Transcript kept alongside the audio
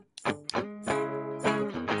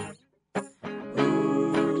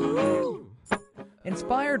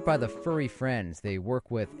Inspired by the furry friends they work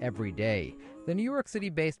with every day, the New York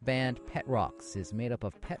City-based band Pet-Rox is made up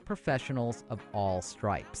of pet professionals of all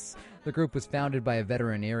stripes. The group was founded by a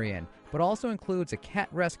veterinarian, but also includes a cat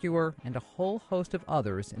rescuer and a whole host of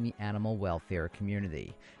others in the animal welfare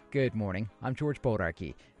community. Good morning, I'm George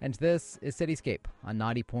Bodarky, and this is Cityscape on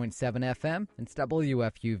 90.7 FM and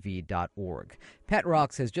WFUV.org.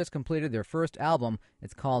 Pet-Rox has just completed their first album.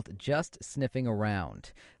 It's called Just Sniffing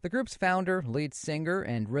Around. The group's founder, lead singer,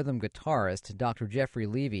 and rhythm guitarist, Doctor Jeffery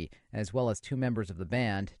Levy, as well as two members of the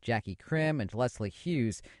band, Krim and Leslie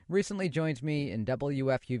Hughs, recently joined me in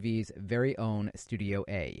WFUV's very own Studio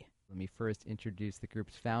A. Let me first introduce the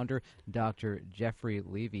group's founder, Dr. Jeffery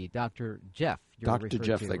Levy. Dr. Jeff, you're Dr.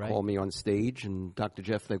 Jeff, to, they right? call me on stage, and Dr.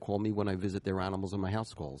 Jeff, they call me when I visit their animals on my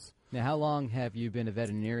house calls. Now, how long have you been a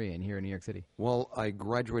veterinarian here in New York City? Well, I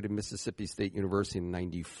graduated Mississippi State University in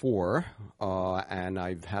 '94, and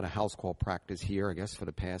I've had a house call practice here, I guess, for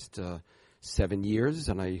the past 7 years,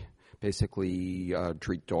 and I basically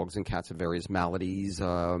treat dogs and cats of various maladies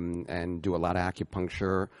and do a lot of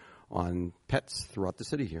acupuncture on pets throughout the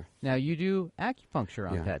city here. Now, you do acupuncture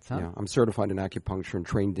on pets, huh? Yeah, I'm certified in acupuncture and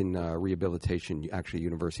trained in rehabilitation, actually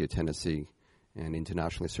University of Tennessee, and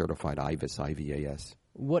internationally certified IVAS.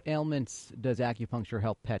 What ailments does acupuncture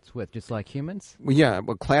help pets with, just like humans? Well,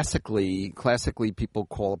 classically, people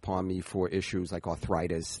call upon me for issues like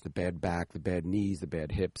arthritis, the bad back, the bad knees, the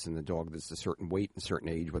bad hips, and the dog that's a certain weight and a certain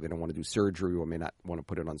age where they don't want to do surgery or may not want to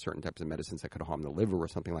put it on certain types of medicines that could harm the liver or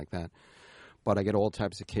something like that. But I get all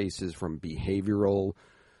types of cases from behavioral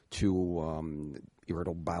to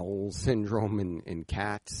irritable bowel syndrome in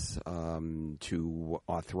cats, to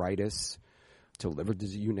arthritis, to liver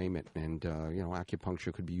disease, you name it. And,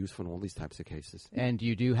 acupuncture could be useful in all these types of cases. And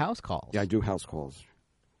you do house calls? Yeah, I do house calls.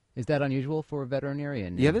 Is that unusual for a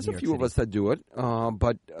veterinarian? Yeah, there's a few of us that do it.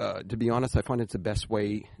 But to be honest, I find it's the best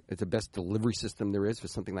way, it's the best delivery system there is for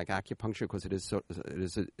something like acupuncture because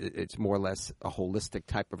it's more or less a holistic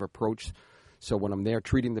type of approach. So when I'm there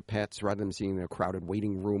treating the pets, rather than seeing in a crowded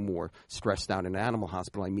waiting room or stressed out in an animal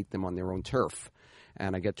hospital, I meet them on their own turf.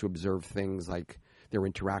 And I get to observe things like their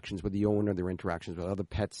interactions with the owner, their interactions with other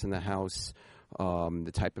pets in the house,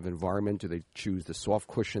 the type of environment. Do they choose the soft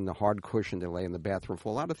cushion, the hard cushion? Do they lay in the bathroom? For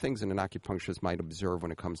a lot of things that an acupuncturist might observe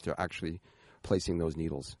when it comes to actually placing those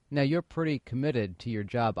needles. Now, you're pretty committed to your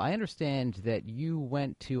job. I understand that you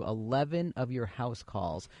went to 11 of your house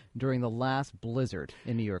calls during the last blizzard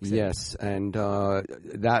in New York City. Yes, and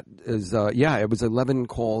that is, it was 11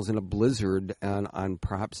 calls in a blizzard and on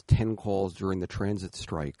perhaps 10 calls during the transit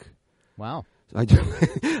strike. Wow. I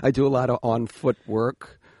do a lot of on-foot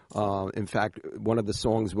work. In fact, one of the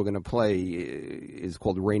songs we're going to play is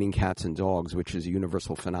called Raining Cats and Dogs, which is a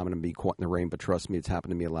universal phenomenon, being caught in the rain. But trust me, it's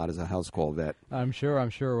happened to me a lot as a house call vet. I'm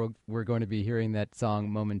sure we're going to be hearing that song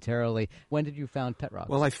momentarily. When did you found Pet-Rox?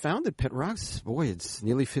 Well, I founded Pet-Rox, it's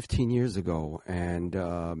nearly 15 years ago.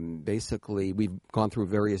 And basically, we've gone through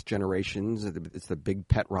various generations. It's the big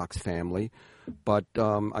Pet-Rox family. But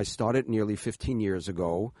I started nearly 15 years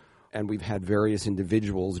ago. And we've had various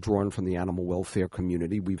individuals drawn from the animal welfare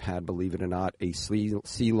community. We've had, believe it or not, a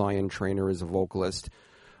sea lion trainer as a vocalist,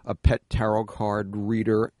 a pet tarot card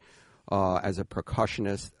reader as a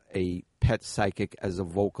percussionist, a pet psychic as a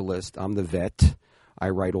vocalist. I'm the vet. I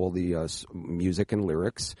write all the music and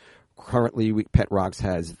lyrics. Currently, Pet-Rox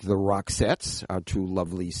has the Roxettes, our two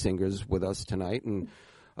lovely singers with us tonight. And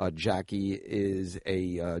Jackie is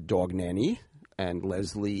a dog nanny. And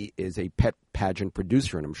Leslie is a pet pageant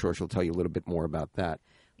producer, and I'm sure she'll tell you a little bit more about that.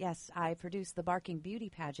 Yes, I produce the Barking Beauty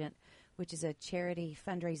Pageant, which is a charity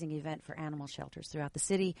fundraising event for animal shelters throughout the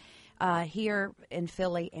city, here in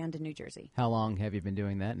Philly and in New Jersey. How long have you been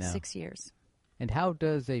doing that now? 6 years. And how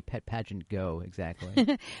does a pet pageant go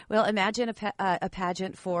exactly? Well, imagine a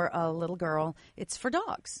pageant for a little girl. It's for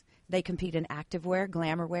dogs. They compete in activewear,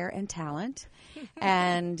 glamour wear, and talent,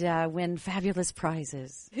 and win fabulous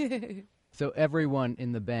prizes. So everyone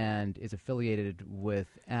in the band is affiliated with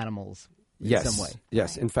animals in some way?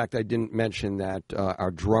 Yes. In fact, I didn't mention that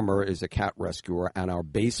our drummer is a cat rescuer, and our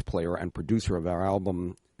bass player and producer of our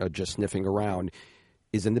album, Just Sniffing Around,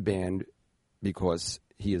 is in the band because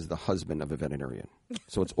he is the husband of a veterinarian.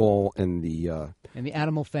 So it's all in the... in the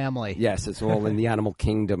animal family. Yes, it's all in the animal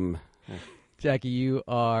kingdom. Jackie, you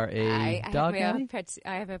are a dog nanny?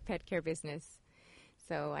 I have a pet care business.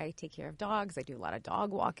 So I take care of dogs. I do a lot of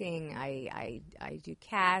dog walking. I do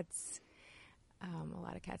cats. A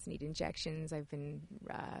lot of cats need injections. I've been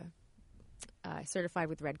certified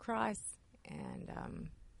with Red Cross. And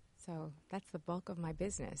so that's the bulk of my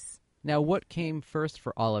business. Now, what came first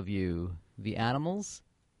for all of you, the animals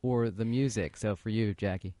or the music? So for you,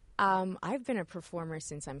 Jackie. I've been a performer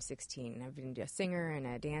since I'm 16. I've been a singer and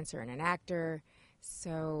a dancer and an actor.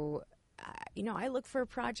 So, I look for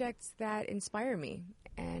projects that inspire me.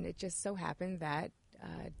 And it just so happened that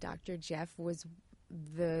Dr. Jeff was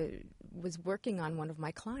working on one of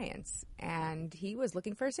my clients, and he was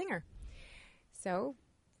looking for a singer. So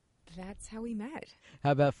that's how we met.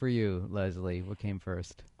 How about for you, Leslie? What came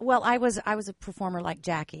first? Well, I was a performer like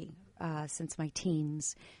Jackie since my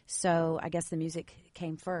teens, so I guess the music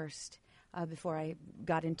came first before I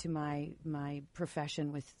got into my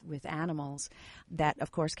profession with animals. That,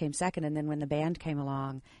 of course, came second, and then when the band came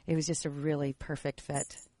along, it was just a really perfect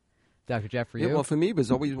fit. Dr. Jeff, for you? Yeah, well, for me, it was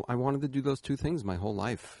always I wanted to do those two things my whole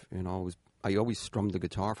life. I always strummed the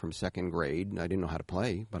guitar from second grade. I didn't know how to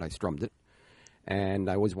play, but I strummed it. And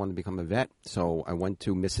I always wanted to become a vet, so I went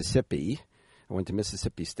to Mississippi. I went to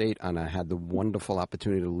Mississippi State, and I had the wonderful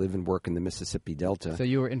opportunity to live and work in the Mississippi Delta. So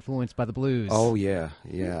you were influenced by the blues. Oh, yeah.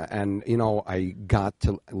 And, I got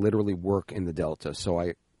to literally work in the Delta. So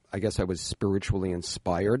I guess I was spiritually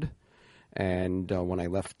inspired. And when I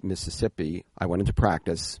left Mississippi, I went into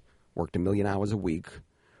practice, worked 1 million hours a week.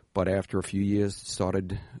 But after a few years,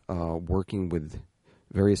 started working with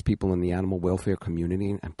various people in the animal welfare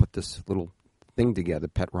community and put this little thing together,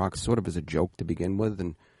 Pet-Rox, sort of as a joke to begin with.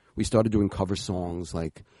 And we started doing cover songs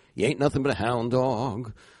like, "You Ain't Nothing But a Hound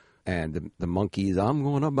Dog," and the Monkees, "I'm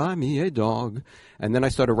Gonna Buy Me a Dog." And then I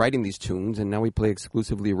started writing these tunes, and now we play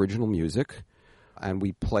exclusively original music. And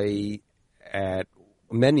we play at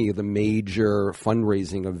many of the major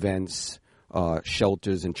fundraising events,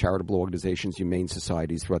 shelters and charitable organizations, humane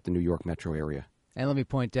societies throughout the New York metro area. And let me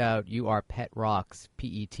point out, you are Pet-Rox,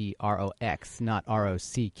 P-E-T-R-O-X, not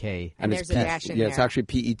R-O-C-K. And there's a dash in there. Yeah, it's actually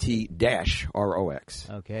P-E-T-R-O-X.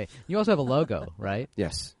 Okay. You also have a logo, right?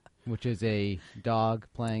 Yes. Which is a dog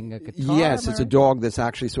playing a guitar? Yes, it's a dog that's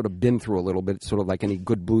actually sort of been through a little bit, sort of like any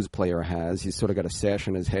good blues player has. He's sort of got a sash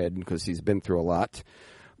on his head because he's been through a lot.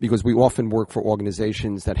 Because we often work for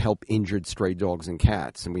organizations that help injured stray dogs and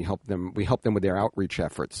cats, and we help them with their outreach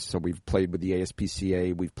efforts. So we've played with the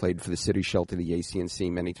ASPCA, we've played for the city shelter, the ACNC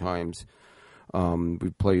many times.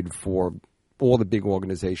 We've played for all the big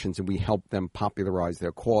organizations, and we help them popularize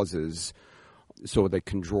their causes so they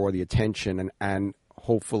can draw the attention and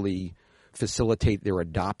hopefully facilitate their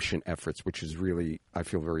adoption efforts, which is really, I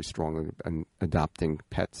feel very strongly in adopting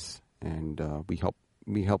pets, and we help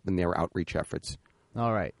in their outreach efforts.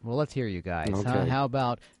 All right. Well, let's hear you guys. Okay. How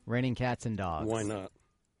about Raining Cats and Dogs? Why not?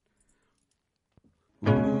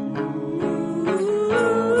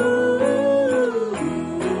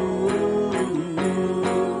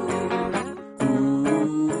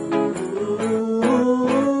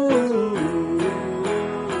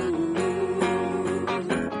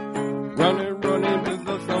 Running with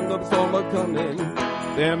the summer coming.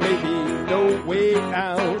 There may be no way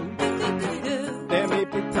out. There may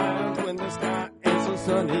be times when the sky ain't so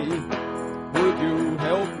sunny. Would you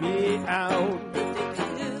help me out?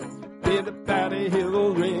 Bitter patty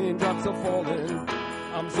hill, raindrops are falling.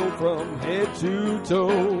 I'm so from head to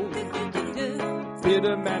toe.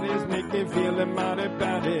 Bitter maddies make me feeling mighty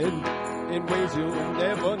batted in ways you'll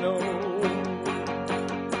never know.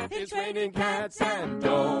 It's raining cats and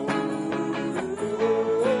dogs.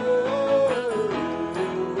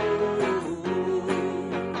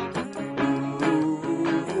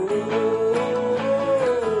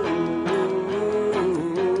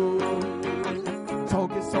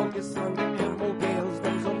 Talky Sunday and more gales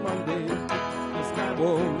comes on Monday. The sky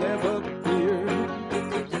will never clear.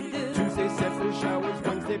 Tuesday set for showers,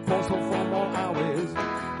 Wednesday pours for 4 more hours.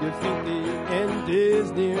 You think the end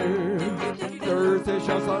is near. Thursday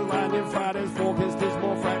showers are lightning, Friday's forecast is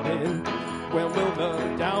more frightening. When will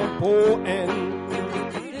the downpour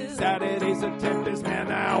end? Saturday's a tempest, man,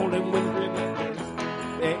 owl and wind relentless.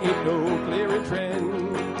 There ain't no clearing trend.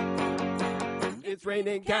 It's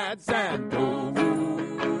raining cats and dogs.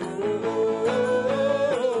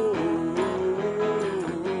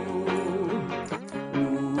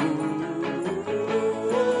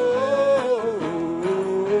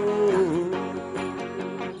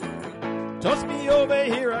 Toss me over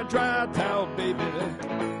here a dry towel, baby.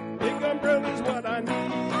 Big umbrella's what I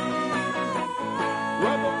need.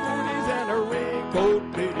 Rubber booties and a raincoat,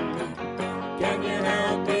 baby. Can you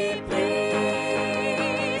help me,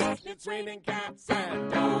 please? It's raining cats and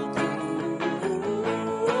dogs.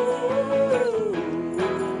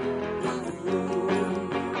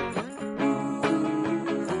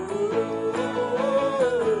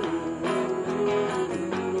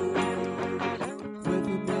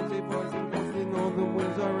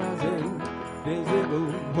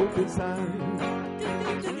 Hope inside.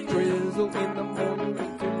 Drizzle in the morning,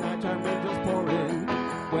 tonight time rain just pouring.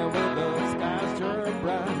 Well,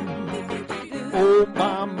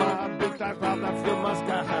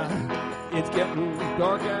 It's getting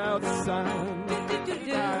dark outside.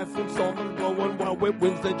 Life and summer blowing while wet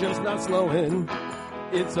winds, they're just not slowing.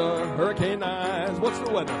 It's a hurricane eyes. What's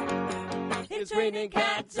the weather? It's raining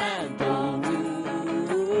cats and dogs.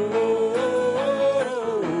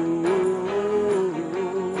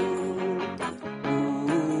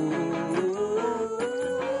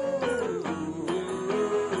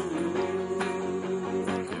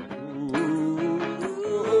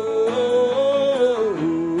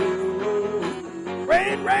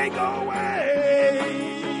 Rain, rain, go away.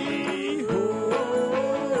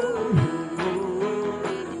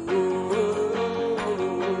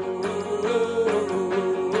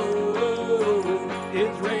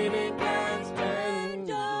 It's raining cats and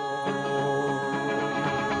dogs.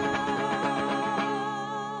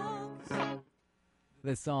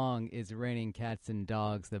 The song is Raining Cats and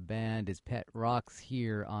Dogs. The band is Pet-Rox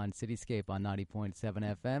here on Cityscape on 90.7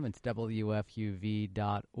 FM. It's WFUV.org.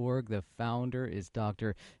 The founder is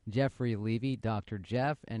Doctor Jeffery Levy, Dr.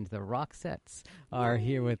 Jeff, and the Roxettes are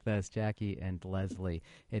here with us, Jackie and Leslie.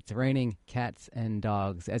 It's Raining Cats and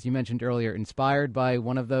Dogs. As you mentioned earlier, inspired by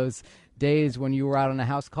one of those days when you were out on a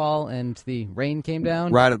house call and the rain came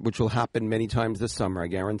down? Right, which will happen many times this summer, I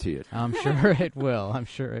guarantee it. I'm sure it will. I'm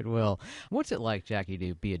sure it will. What's it like, Jackie,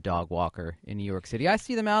 to be a dog walker in New York City? I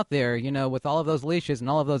see them out there, with all of those leashes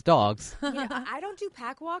and all of those dogs. I don't do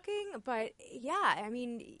pack walking, but yeah, I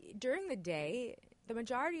mean, during the day, the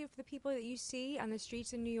majority of the people that you see on the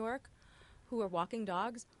streets in New York who are walking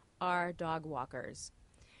dogs are dog walkers.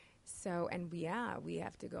 So, and we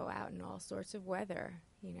have to go out in all sorts of weather,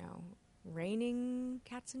 raining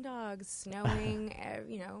cats and dogs, snowing,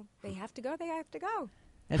 they have to go.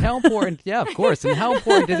 And how important, yeah, of course. And how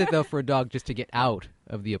important is it, though, for a dog just to get out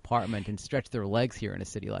of the apartment and stretch their legs here in a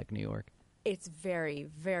city like New York? It's very,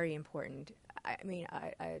 very important. I mean,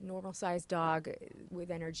 a normal-sized dog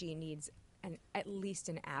with energy needs at least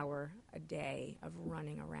an hour a day of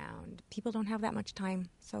running around. People don't have that much time,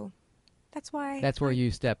 so that's why. That's where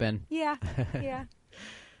you step in. Yeah, yeah.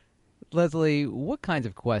 Leslie, what kinds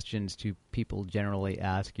of questions do people generally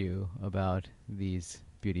ask you about these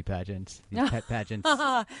beauty pageants, these pet pageants?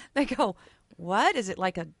 They go, what? Is it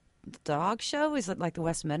like a dog show? Is it like the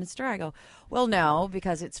Westminster? I go, well, no,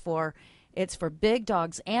 because it's for big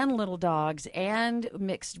dogs and little dogs and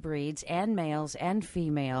mixed breeds and males and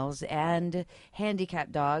females and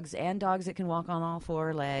handicapped dogs and dogs that can walk on all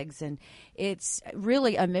four legs. And it's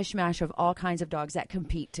really a mishmash of all kinds of dogs that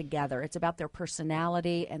compete together. It's about their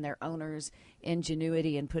personality and their owners'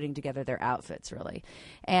 ingenuity in putting together their outfits, really.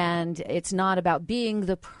 And it's not about being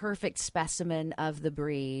the perfect specimen of the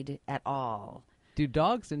breed at all. Do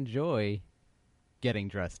dogs enjoy getting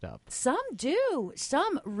dressed up? Some do.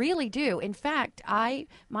 Some really do. In fact,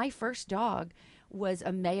 my first dog was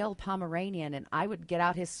a male Pomeranian, and I would get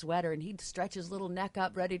out his sweater, and he'd stretch his little neck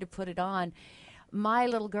up ready to put it on. My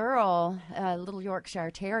little girl, little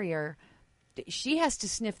Yorkshire Terrier, she has to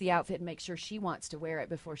sniff the outfit and make sure she wants to wear it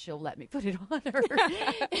before she'll let me put it on her.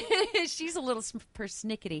 She's a little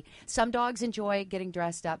persnickety. Some dogs enjoy getting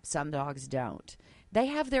dressed up. Some dogs don't. They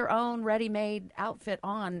have their own ready-made outfit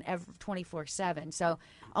on 24/7. So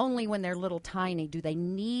only when they're little tiny do they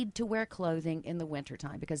need to wear clothing in the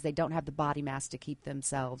wintertime because they don't have the body mass to keep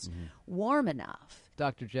themselves warm enough.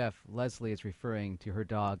 Dr. Jeff, Leslie is referring to her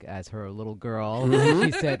dog as her little girl.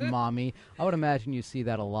 She said mommy. I would imagine you see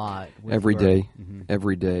that a lot. Every day,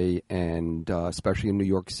 and especially in New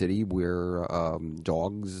York City where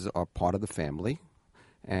dogs are part of the family.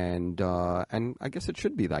 And I guess it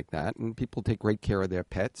should be like that. And people take great care of their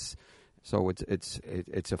pets, so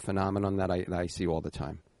it's a phenomenon that I see all the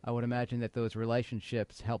time. I would imagine that those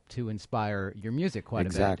relationships help to inspire your music quite a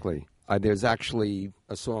bit. Exactly. There's actually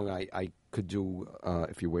a song I could do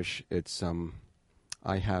if you wish. It's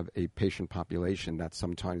I have a patient population that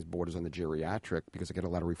sometimes borders on the geriatric because I get a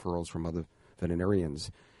lot of referrals from other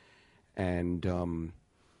veterinarians, and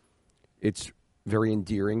it's very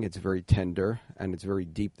endearing, it's very tender, and it's very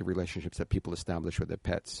deep, the relationships that people establish with their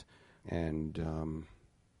pets. And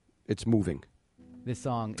it's moving. This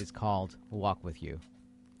song is called Walk With You.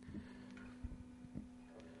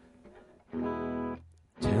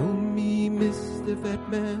 Tell me, Mr.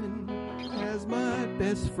 Vetman, has my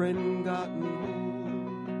best friend gotten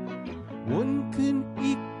old? 1 can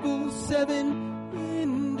equal 7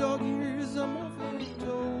 in dog years, I'm often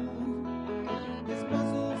told. His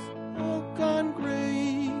muscles all gone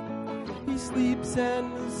gray, he sleeps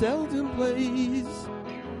and seldom plays.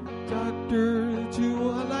 Doctor, to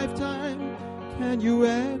a lifetime, can you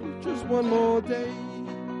add just 1 more day?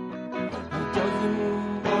 He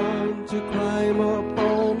doesn't want to climb up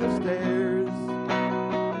on the stairs.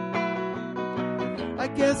 I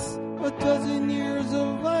guess A dozen years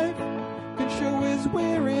of life can show his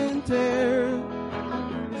wear and tear.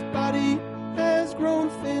 His body has grown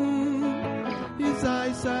thin, his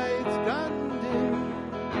eyesight's gotten dim.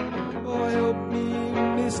 Oh, help me,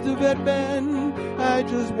 Mr. Vetman, I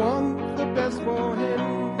just want the best for him.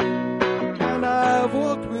 And I've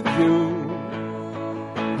walked with you,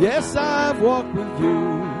 yes, I've walked with you,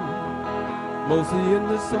 mostly in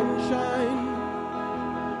the sunshine,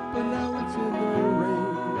 but now it's in the rain.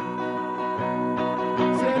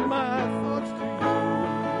 Send my thoughts to you,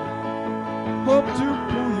 hope to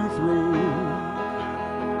pull you through.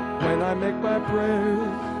 When I make my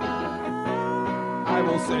prayers, I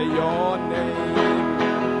will say your name.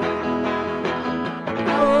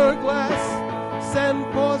 Hourglass, sand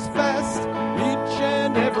pours fast each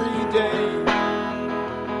and every day.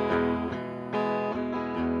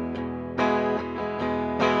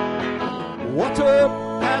 Water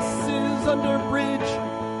passes under bridge,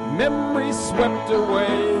 memory swept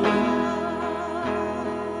away.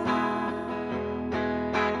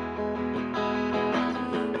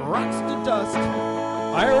 Rocks to dust,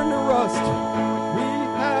 iron to rust, we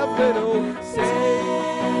have little say.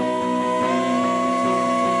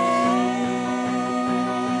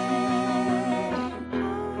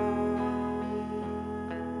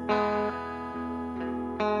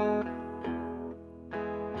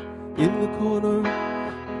 In the corner,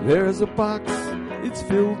 there's a box, it's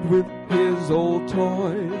filled with his old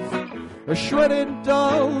toys. A shredded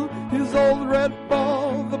doll, his old red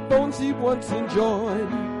ball, the bones he once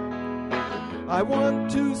enjoyed. I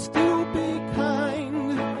want to still be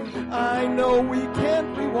kind, I know we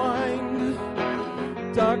can't rewind.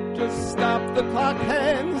 Doctor, stop the clock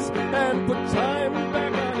hands and put time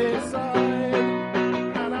back on his side.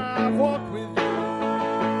 And I've walked with you,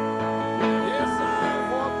 yes,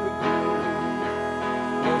 I've walked with you,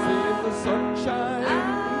 mostly in the sunshine,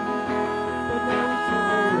 but now it's in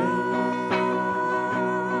the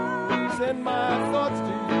rain. Send my thoughts to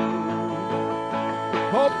you,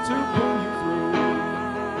 hope to pull you through.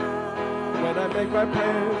 When I make my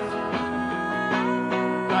prayers,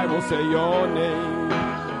 I will say your name.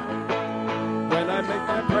 When I make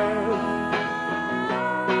my prayers,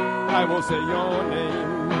 I will say your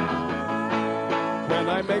name. When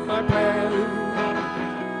I make my prayers,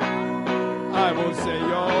 I will say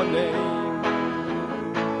your name.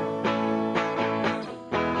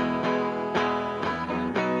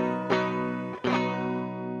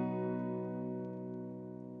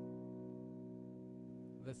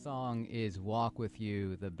 The song is Walk With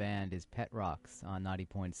You. The band is Pet-Rox on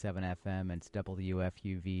 90.7 FM and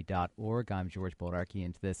WFUV.org. I'm George Boldarchy,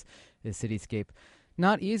 into this cityscape.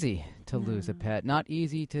 Not easy to lose a pet. Not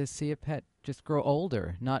easy to see a pet just grow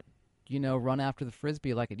older. Not, run after the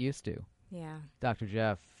Frisbee like it used to. Yeah. Dr.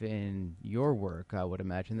 Jeff, in your work, I would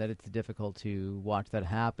imagine that it's difficult to watch that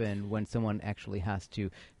happen when someone actually has to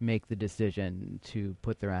make the decision to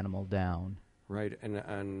put their animal down. Right, and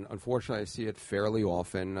unfortunately I see it fairly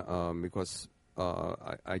often because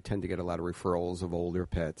I tend to get a lot of referrals of older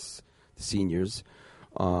pets, seniors,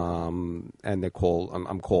 and they call.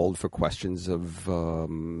 I'm called for questions of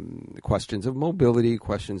mobility,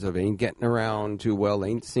 questions of ain't getting around too well,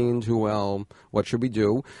 ain't seeing too well. What should we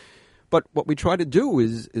do? But what we try to do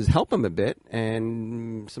is help them a bit,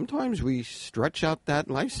 and sometimes we stretch out that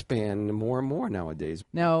lifespan more and more nowadays.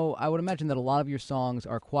 Now, I would imagine that a lot of your songs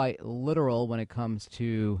are quite literal when it comes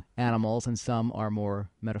to animals, and some are more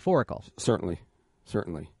metaphorical. Certainly.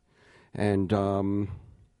 And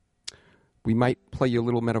we might play you a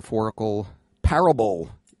little metaphorical parable,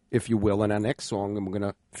 if you will, in our next song. And we're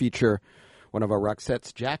going to feature one of our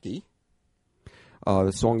Roxettes, Jackie.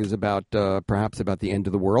 The song is about perhaps about the end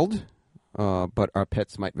of the world. But our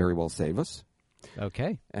pets might very well save us.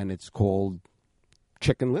 Okay. And it's called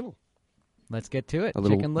Chicken Little. Let's get to it. A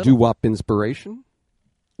little Chicken Little. doo-wop inspiration.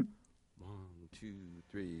 1, 2,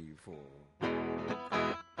 3, 4.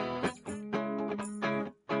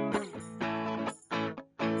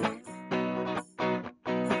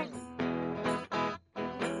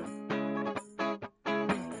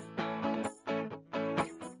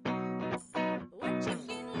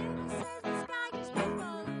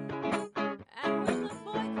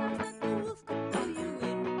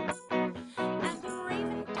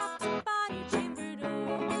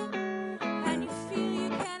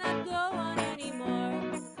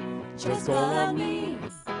 Just call on me.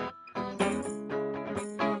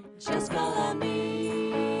 Just call on me.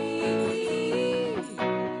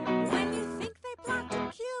 When you think they plot to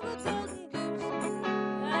kill the golden goose,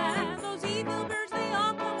 and those evil birds, they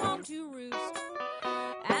all come home to roost,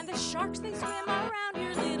 and the sharks, they swim around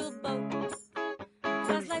your little boat,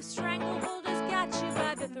 'cause life's stranglehold has got you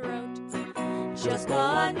by the throat. Just call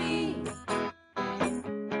on me.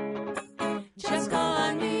 Just call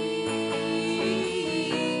on me.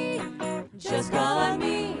 Just call on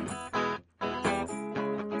me.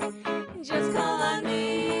 Just call on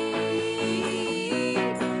me.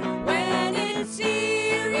 When it's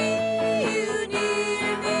eerie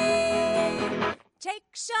near me,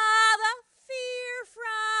 takes all the fear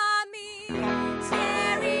from me.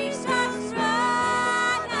 Scary stuff's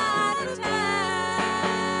run out of town.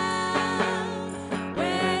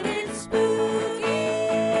 When it's spooky,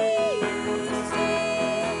 you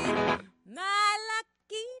see my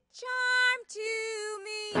lucky charm to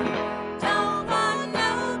me. Don't want no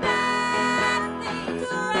bad things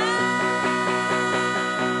around.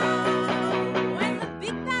 When the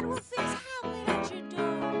big bad wolf is howling at your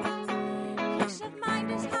door, peace of mind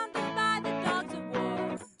is haunted by the dogs of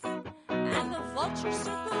war, and the vulture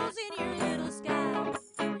circles in your little sky.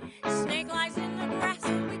 Snake lies in the grass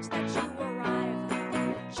and waits that you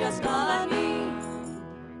arrive. Just call on me.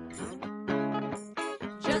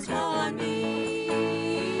 Just call on me.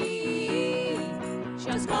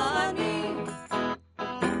 Just call on me.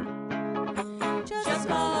 Just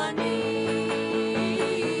call on me.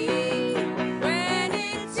 When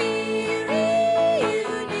it's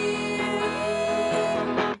eerie near,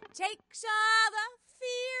 takes all the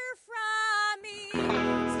fear from me.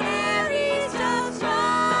 Scary stuff's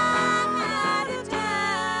run out of town.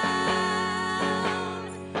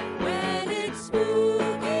 When it's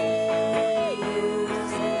spooky, you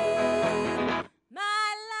see my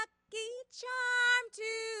lucky charm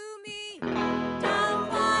to me. Don't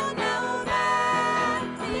want no bad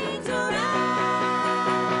things around.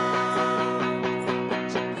 The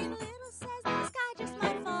chicken little says the sky just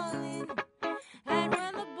might fall in, and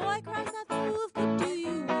when the boy cries that the wolf could do you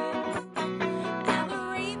in, and the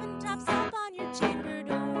raven taps up on your chamber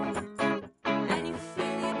door, and you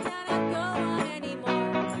feel you cannot go on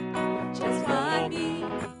anymore. Just call on me.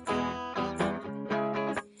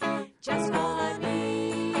 Just call on me.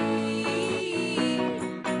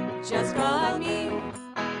 Just call on me.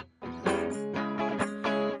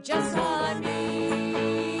 Just call on me.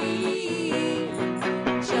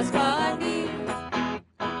 Just call on me.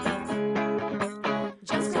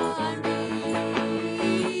 Just call on me.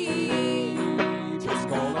 Just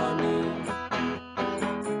call on me.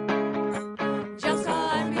 Just call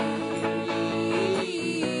on me.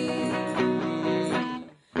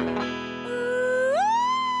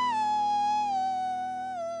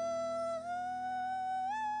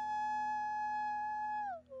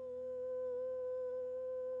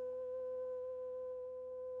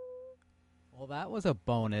 Well, that was a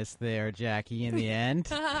bonus there, Jackie, in the end.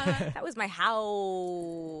 That was my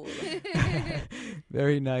howl.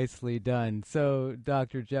 Very nicely done. So,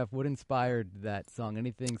 Dr. Jeff, what inspired that song?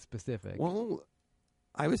 Anything specific? Well,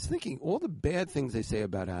 I was thinking all the bad things they say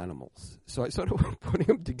about animals. So I started putting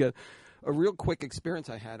them together. A real quick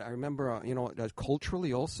experience I had. I remember,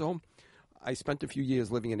 culturally also, I spent a few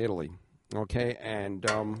years living in Italy. Okay, and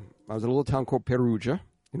I was in a little town called Perugia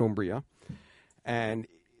in Umbria, and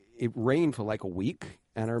it rained for like a week.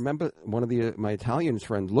 And I remember one of my Italian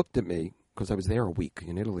friends looked at me because I was there a week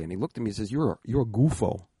in Italy, and he looked at me and says, "You're a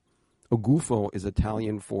gufo." A gufo is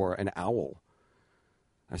Italian for an owl.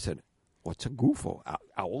 I said, "What's a gufo?"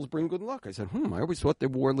 Owls bring good luck. I said, I always thought they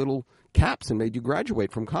wore little caps and made you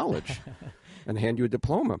graduate from college and hand you a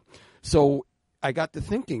diploma. So I got to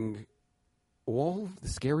thinking all the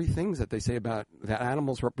scary things that they say about that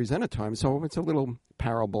animals represent at times. So it's a little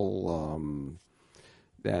parable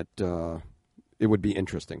that it would be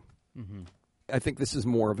interesting. Mm-hmm. I think this is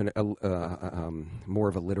more of a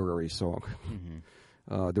literary song.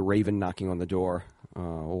 Mm-hmm. The raven knocking on the door,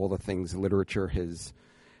 all the things literature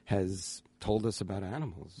has told us about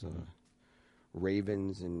animals,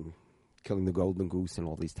 ravens and killing the golden goose and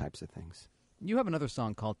all these types of things. You have another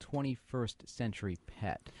song called 21st Century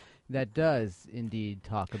Pet that does indeed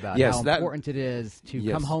talk about how important it is to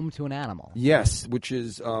come home to an animal. Yes, which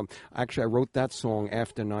is actually I wrote that song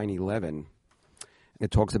after 9/11.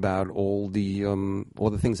 It talks about all the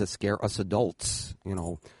things that scare us adults,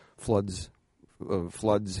 floods,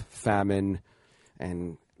 famine,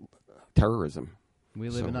 and terrorism. We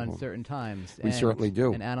live in uncertain times. We certainly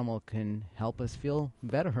do. An animal can help us feel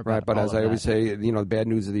better about right, but all as of I always that. say, the bad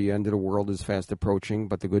news of the end of the world is fast approaching,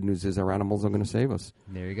 but the good news is our animals are going to save us.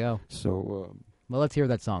 There you go. So, well, let's hear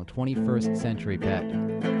that song, 21st Century Pet.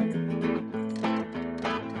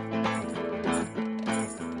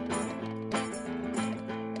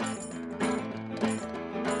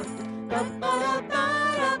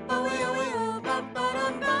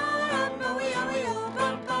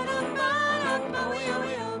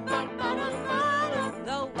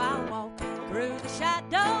 Though I walk through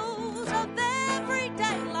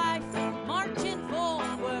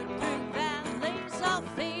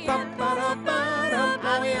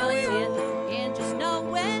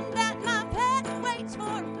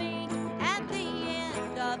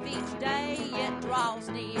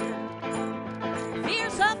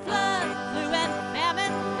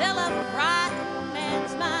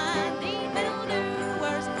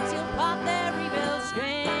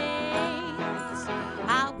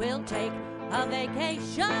a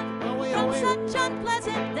vacation from such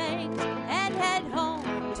unpleasant things and head home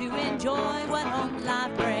to enjoy what home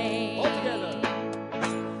life brings.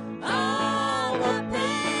 All the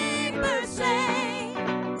papers say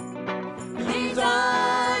these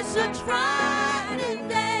are such frightening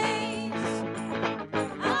days.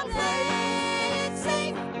 I'll play it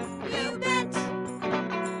safe, you bet,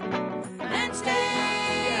 and stay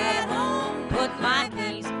at home. Put my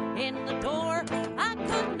keys in the door. I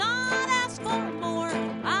could not ask for more.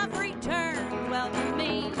 I've returned. Welcome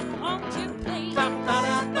me, won't you please? Comfort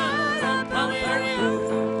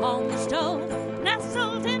food on the stove,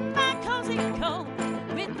 nestled in my cozy coat,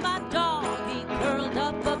 with my doggy curled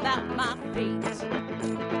up about my feet.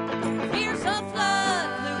 Fears of flood,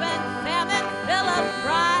 flu, and famine fill up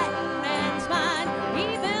bright man's mind.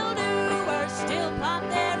 Evildoers still plot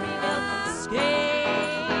their evil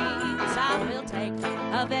schemes. I will take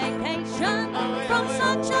a vacation from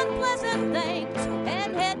such unpleasant things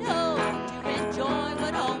and head home to enjoy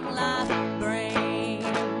what home life brings.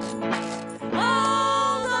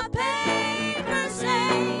 All the papers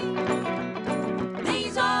say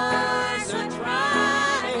these are such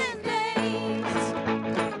frightening days.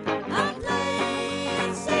 I'll play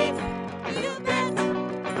it safe, you bet,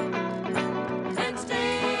 and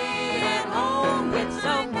stay at home. With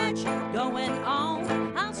so much going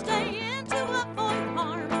on, I'll stay in to avoid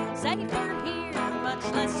harm. Safer here, much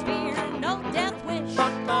less fear, no death wish.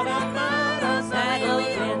 Saddled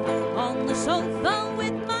in on the sofa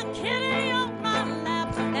with my kitty on my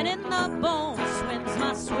lap, and in the bowl swims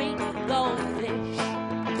my sweet goldfish.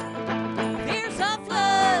 Fears of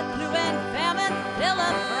flood, flu, and famine fill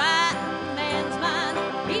up frightened man's mind.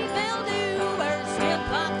 Evildoers still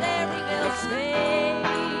plot their evil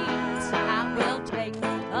schemes. I will take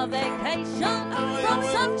a vacation from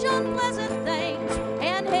such unpleasant things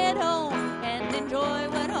and head home and enjoy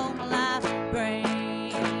what home life brings.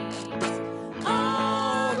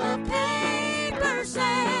 All the papers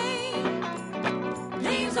say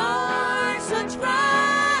these are such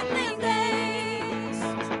frightening days.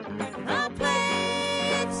 I'll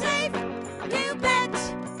play it safe, you bet,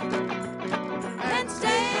 and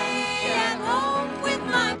stay at home with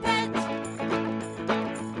my pet.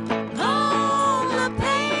 All the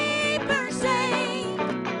papers say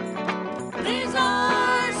these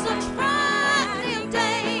are such frightening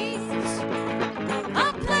days.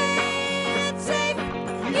 I'll play it safe,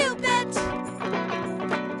 you bet,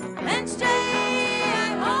 and stay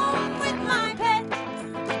at home with my pet.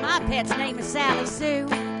 My pet's name is Sally Sue.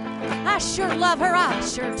 I sure love her, I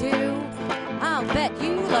sure do. I'll bet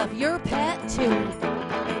you love your pet too.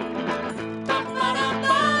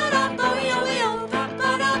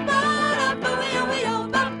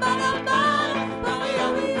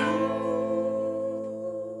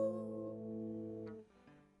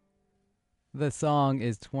 The song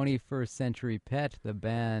is 21st Century Pet. The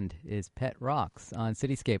band is Pet-Rox on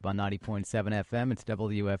Cityscape on 90.7 FM. It's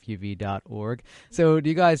WFUV.org. So do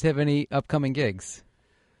you guys have any upcoming gigs?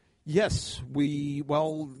 Yes,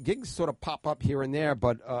 gigs sort of pop up here and there,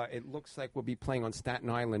 but it looks like we'll be playing on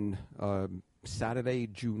Staten Island Saturday,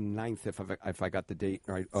 June 9th, if I got the date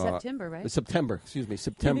right. September, right? September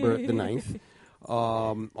the 9th,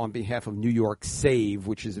 on behalf of New York Save,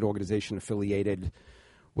 which is an organization affiliated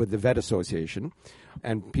with the Vet Association.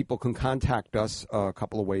 And people can contact us a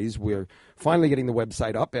couple of ways. We're finally getting the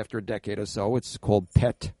website up after a decade or so. It's called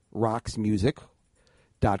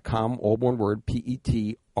Pet-Rox.com, all one word,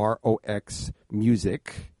 P-E-T-R-O-X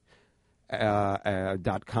music.com.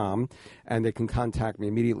 And they can contact me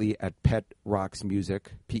immediately at Pet-Rox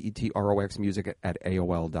P-E-T-R-O-X music at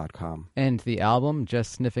AOL.com. And the album,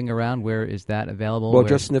 Just Sniffing Around, where is that available? Well,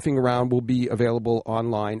 Just Sniffing Around will be available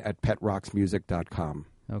online at PetRoxmusic.com.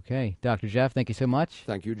 Okay. Dr. Jeff, thank you so much.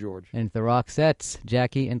 Thank you, George. And the Roxettes,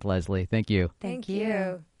 Jackie and Leslie, thank you. Thank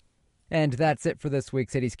you. And that's it for this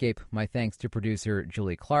week's Cityscape. My thanks to producer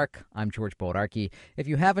Julie Clark. I'm George Bodarky. If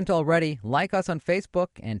you haven't already, like us on Facebook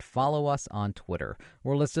and follow us on Twitter.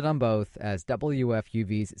 We're listed on both as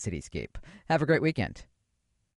WFUV's Cityscape. Have a great weekend.